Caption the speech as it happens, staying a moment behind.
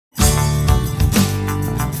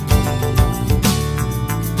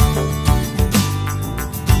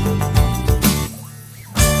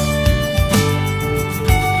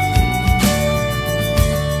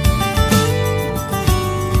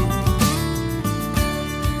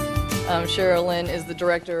Cherilyn is the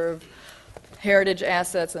Director of Heritage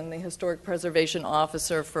Assets and the Historic Preservation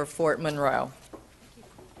Officer for Fort Monroe.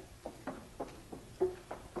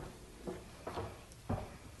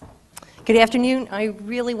 Good afternoon. I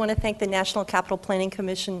really want to thank the National Capital Planning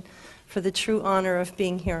Commission for the true honor of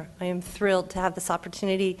being here. I am thrilled to have this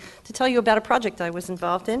opportunity to tell you about a project I was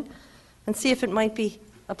involved in and see if it might be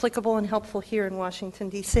applicable and helpful here in Washington,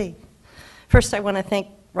 D.C. First, I want to thank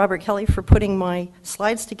Robert Kelly for putting my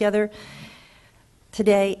slides together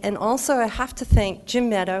today, and also I have to thank Jim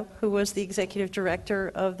Meadow, who was the Executive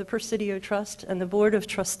Director of the Presidio Trust and the Board of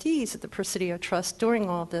Trustees at the Presidio Trust during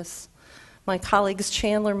all this. My colleagues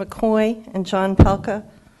Chandler McCoy and John Pelka,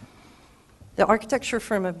 the architecture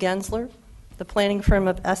firm of Gensler, the planning firm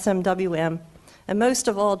of SMWM, and most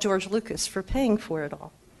of all, George Lucas for paying for it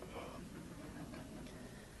all.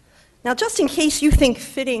 Now, just in case you think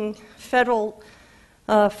fitting federal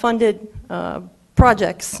funded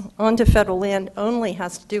projects onto federal land only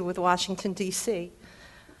has to do with Washington, D.C.,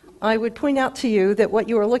 I would point out to you that what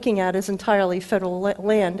you are looking at is entirely federal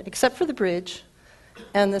land, except for the bridge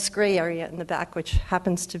and this gray area in the back, which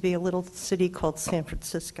happens to be a little city called San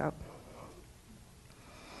Francisco.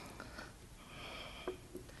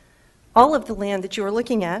 All of the land that you are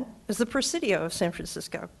looking at is the Presidio of San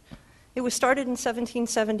Francisco. It was started in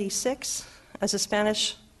 1776 as a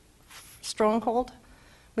Spanish stronghold,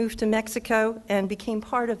 moved to Mexico, and became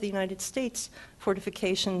part of the United States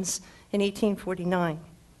fortifications in 1849.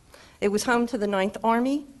 It was home to the 9th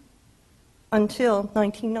Army until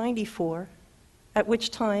 1994, at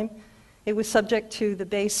which time it was subject to the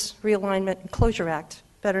Base Realignment and Closure Act,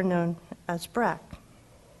 better known as BRAC.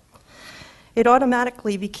 It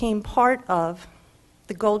automatically became part of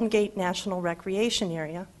the Golden Gate National Recreation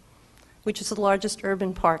Area, which is the largest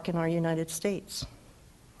urban park in our United States.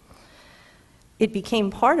 It became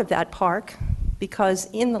part of that park because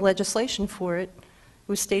in the legislation for it, it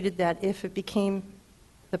was stated that if it became,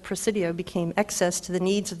 the Presidio became excess to the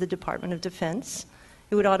needs of the Department of Defense,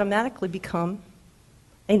 it would automatically become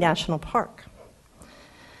a national park.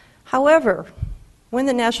 However, when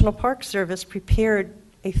the National Park Service prepared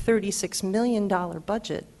a $36 million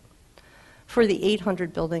budget for the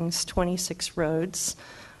 800 buildings, 26 roads,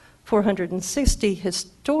 460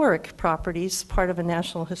 historic properties, part of a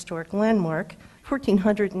National Historic Landmark,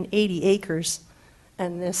 1,480 acres,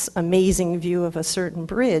 and this amazing view of a certain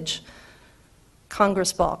bridge,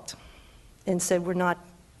 Congress balked and said, we're not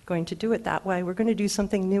going to do it that way. We're going to do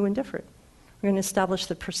something new and different. We're going to establish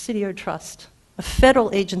the Presidio Trust, a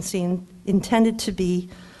federal agency intended to be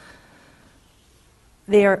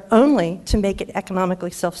there only to make it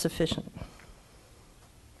economically self-sufficient.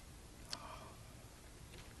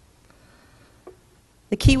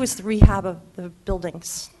 The key was the rehab of the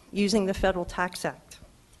buildings using the Federal Tax Act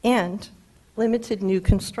and limited new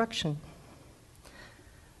construction.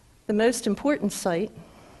 The most important site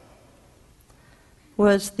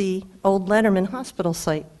was the old Letterman Hospital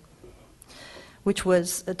site, which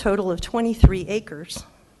was a total of 23 acres.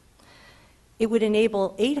 It would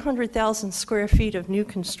enable 800,000 square feet of new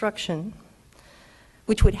construction,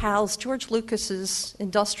 which would house George Lucas's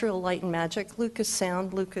Industrial Light and Magic, Lucas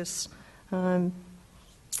Sound, Lucas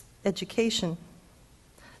Education.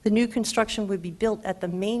 The new construction would be built at the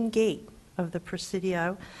main gate of the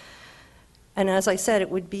Presidio, and as I said, it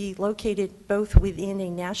would be located both within a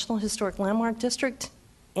National Historic Landmark District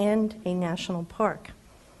and a national park.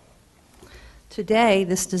 Today,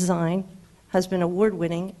 this design has been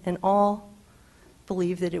award-winning, and all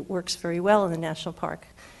believe that it works very well in the national park.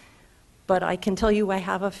 But I can tell you I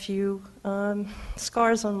have a few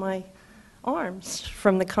scars on my arms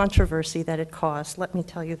from the controversy that it caused. Let me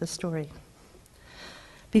tell you the story.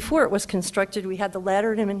 Before it was constructed, we had the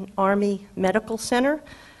Letterman Army Medical Center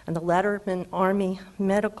and the Letterman Army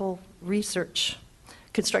Medical Research,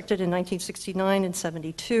 constructed in 1969 and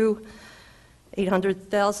 72,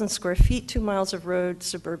 800,000 square feet, 2 miles of road,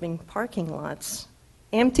 suburban parking lots.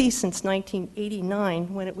 Empty since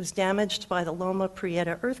 1989 when it was damaged by the Loma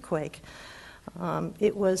Prieta earthquake.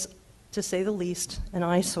 It was, to say the least, an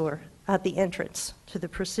eyesore at the entrance to the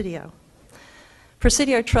Presidio.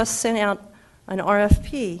 Presidio Trust sent out an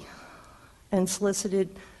RFP and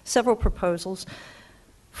solicited several proposals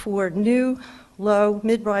for new, low,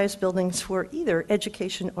 mid-rise buildings for either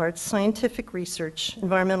education, arts, scientific research,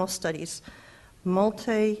 environmental studies,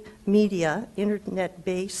 multimedia,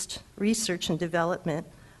 internet-based research and development,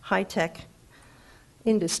 high-tech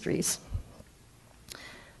industries.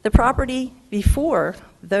 The property before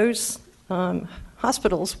those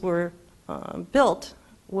hospitals were built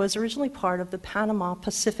was originally part of the Panama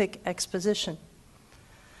Pacific Exposition.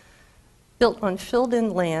 Built on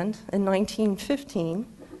filled-in land in 1915,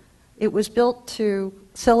 It was built to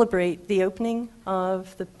celebrate the opening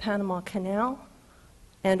of the Panama Canal,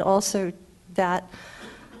 and also that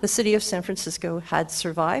the city of San Francisco had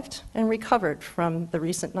survived and recovered from the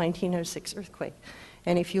recent 1906 earthquake.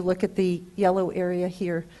 And if you look at the yellow area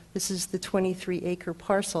here, this is the 23-acre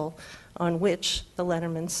parcel on which the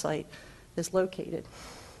Letterman site is located.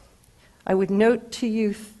 I would note to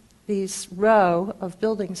you these row of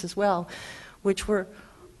buildings as well, which were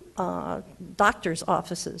doctors'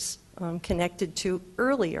 offices connected to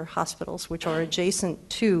earlier hospitals, which are adjacent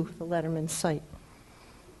to the Letterman site.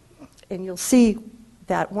 And you'll see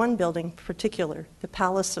that one building in particular, the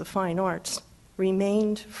Palace of Fine Arts,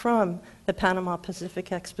 remained from the Panama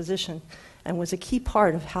Pacific Exposition and was a key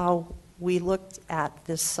part of how we looked at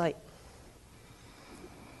this site.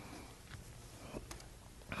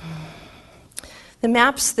 The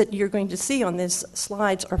maps that you're going to see on these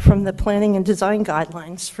slides are from the Planning and Design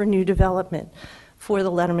Guidelines for New Development for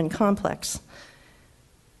the Letterman Complex.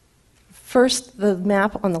 First, the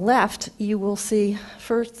map on the left, you will see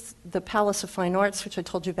first the Palace of Fine Arts, which I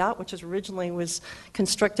told you about, which originally was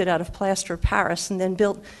constructed out of plaster of Paris and then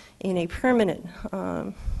built in a permanent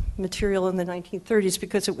material in the 1930s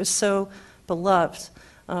because it was so beloved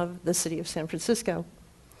of the city of San Francisco.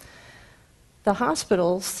 The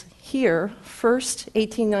hospitals here, first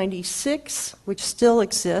 1896, which still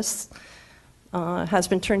exists, has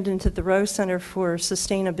been turned into the Rowe Center for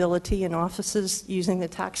Sustainability and offices using the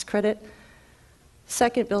tax credit.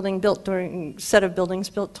 Second set of buildings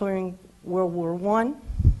built during World War I.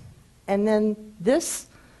 And then this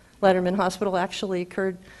Letterman Hospital actually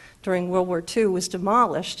occurred during World War II, was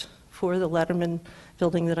demolished for the Letterman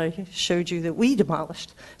building that I showed you that we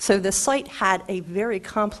demolished. So the site had a very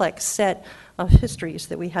complex set of histories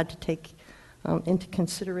that we had to take into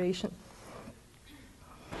consideration.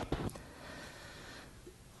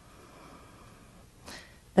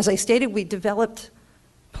 As I stated, we developed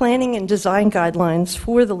planning and design guidelines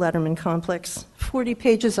for the Letterman complex, 40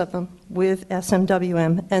 pages of them with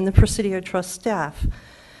SMWM and the Presidio Trust staff.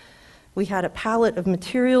 We had a palette of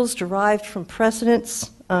materials derived from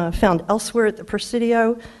precedents found elsewhere at the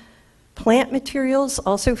Presidio, plant materials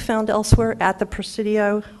also found elsewhere at the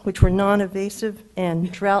Presidio, which were non-invasive and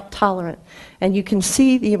drought tolerant. And you can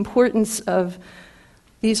see the importance of,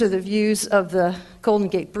 these are the views of the Golden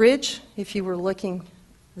Gate Bridge, if you were looking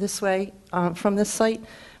this way from this site.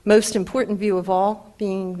 Most important view of all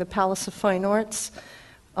being the Palace of Fine Arts.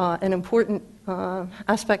 An important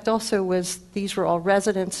aspect also was these were all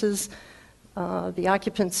residences. The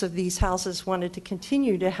occupants of these houses wanted to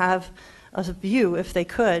continue to have a view, if they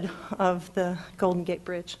could, of the Golden Gate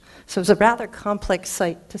Bridge. So it was a rather complex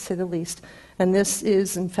site, to say the least. And this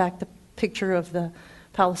is, in fact, the picture of the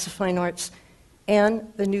Palace of Fine Arts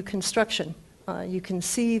and the new construction. You can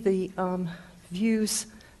see the views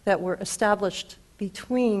that were established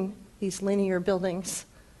between these linear buildings,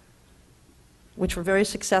 which were very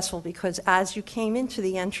successful because as you came into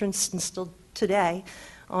the entrance, and still today,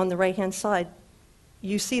 on the right-hand side,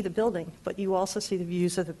 you see the building, but you also see the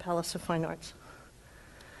views of the Palace of Fine Arts.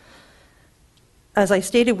 As I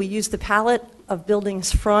stated, we used the palette of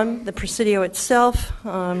buildings from the Presidio itself.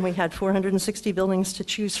 We had 460 buildings to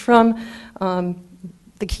choose from.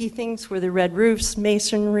 The key things were the red roofs,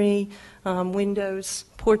 masonry, windows,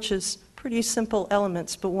 porches, pretty simple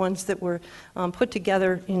elements, but ones that were put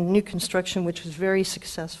together in new construction, which was very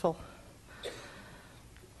successful.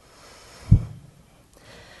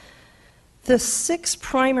 The 6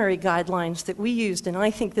 primary guidelines that we used, and I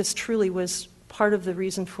think this truly was part of the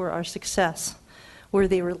reason for our success, were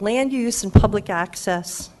they were land use and public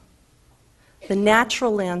access, the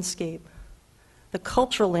natural landscape, the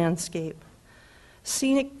cultural landscape,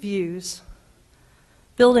 scenic views,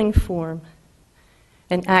 building form,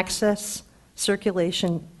 and access,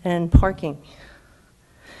 circulation, and parking.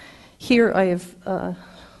 Here I have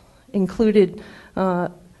included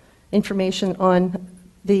information on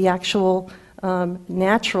the actual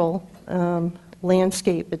natural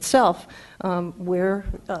landscape itself, where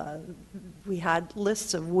we had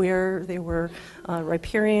lists of where there were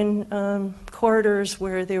riparian corridors,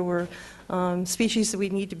 where there were species that we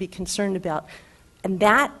need to be concerned about. And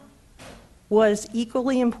that was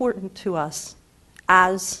equally important to us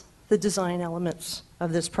as the design elements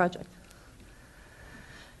of this project.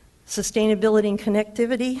 Sustainability and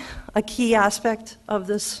connectivity, a key aspect of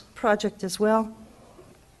this project as well.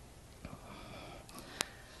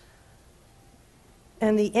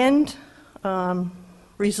 And the end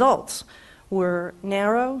results were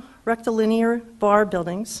narrow, rectilinear bar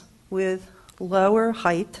buildings with lower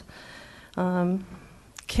height,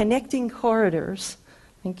 connecting corridors.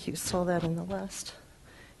 I think you saw that in the last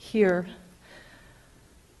here.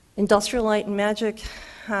 Industrial Light and Magic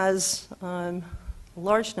has a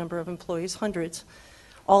large number of employees, hundreds,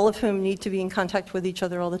 all of whom need to be in contact with each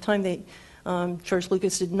other all the time. George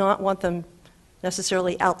Lucas did not want them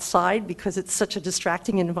necessarily outside because it's such a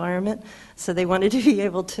distracting environment, so they wanted to be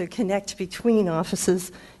able to connect between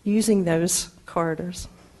offices using those corridors.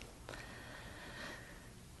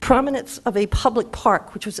 Prominence of a public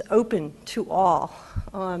park, which was open to all.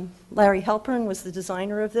 Larry Halpern was the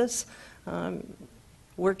designer of this.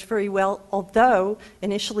 Worked very well, although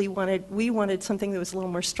initially we wanted something that was a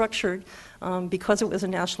little more structured. Because it was a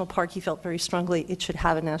national park, he felt very strongly it should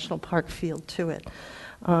have a national park feel to it.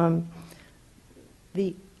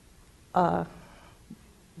 The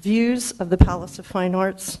views of the Palace of Fine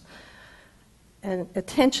Arts and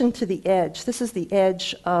attention to the edge. This is the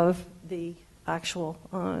edge of the actual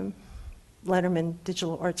Letterman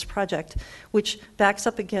Digital Arts Project, which backs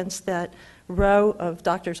up against that row of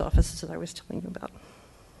doctor's offices that I was telling you about.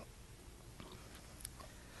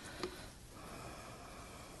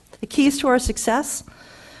 The keys to our success,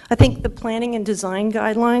 I think the planning and design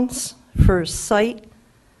guidelines for site,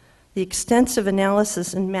 the extensive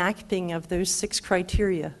analysis and mapping of those 6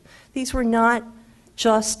 criteria. These were not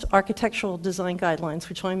just architectural design guidelines,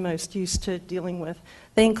 which I'm most used to dealing with.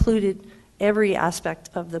 They included every aspect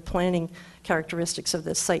of the planning characteristics of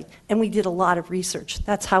this site. And we did a lot of research.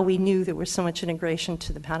 That's how we knew there was so much integration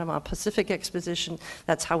to the Panama Pacific Exposition.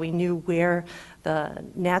 That's how we knew where the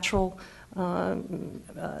natural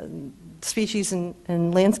species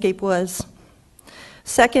and landscape was.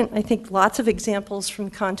 Second, I think lots of examples from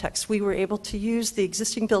context. We were able to use the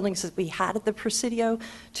existing buildings that we had at the Presidio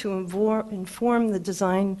to inform the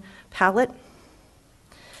design palette.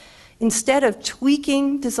 Instead of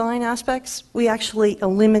tweaking design aspects, we actually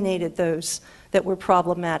eliminated those that were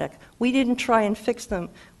problematic. We didn't try and fix them.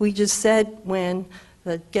 We just said when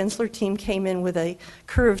the Gensler team came in with a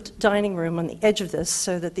curved dining room on the edge of this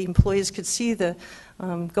so that the employees could see the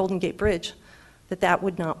Golden Gate Bridge, that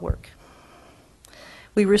would not work.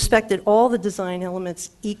 We respected all the design elements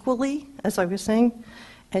equally, as I was saying,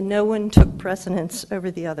 and no one took precedence over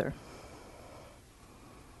the other.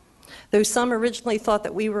 Though some originally thought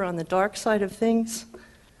that we were on the dark side of things,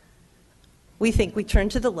 we think we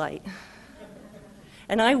turned to the light.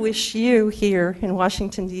 And I wish you here in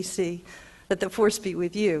Washington, D.C., that the force be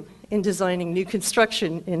with you in designing new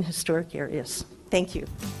construction in historic areas. Thank you.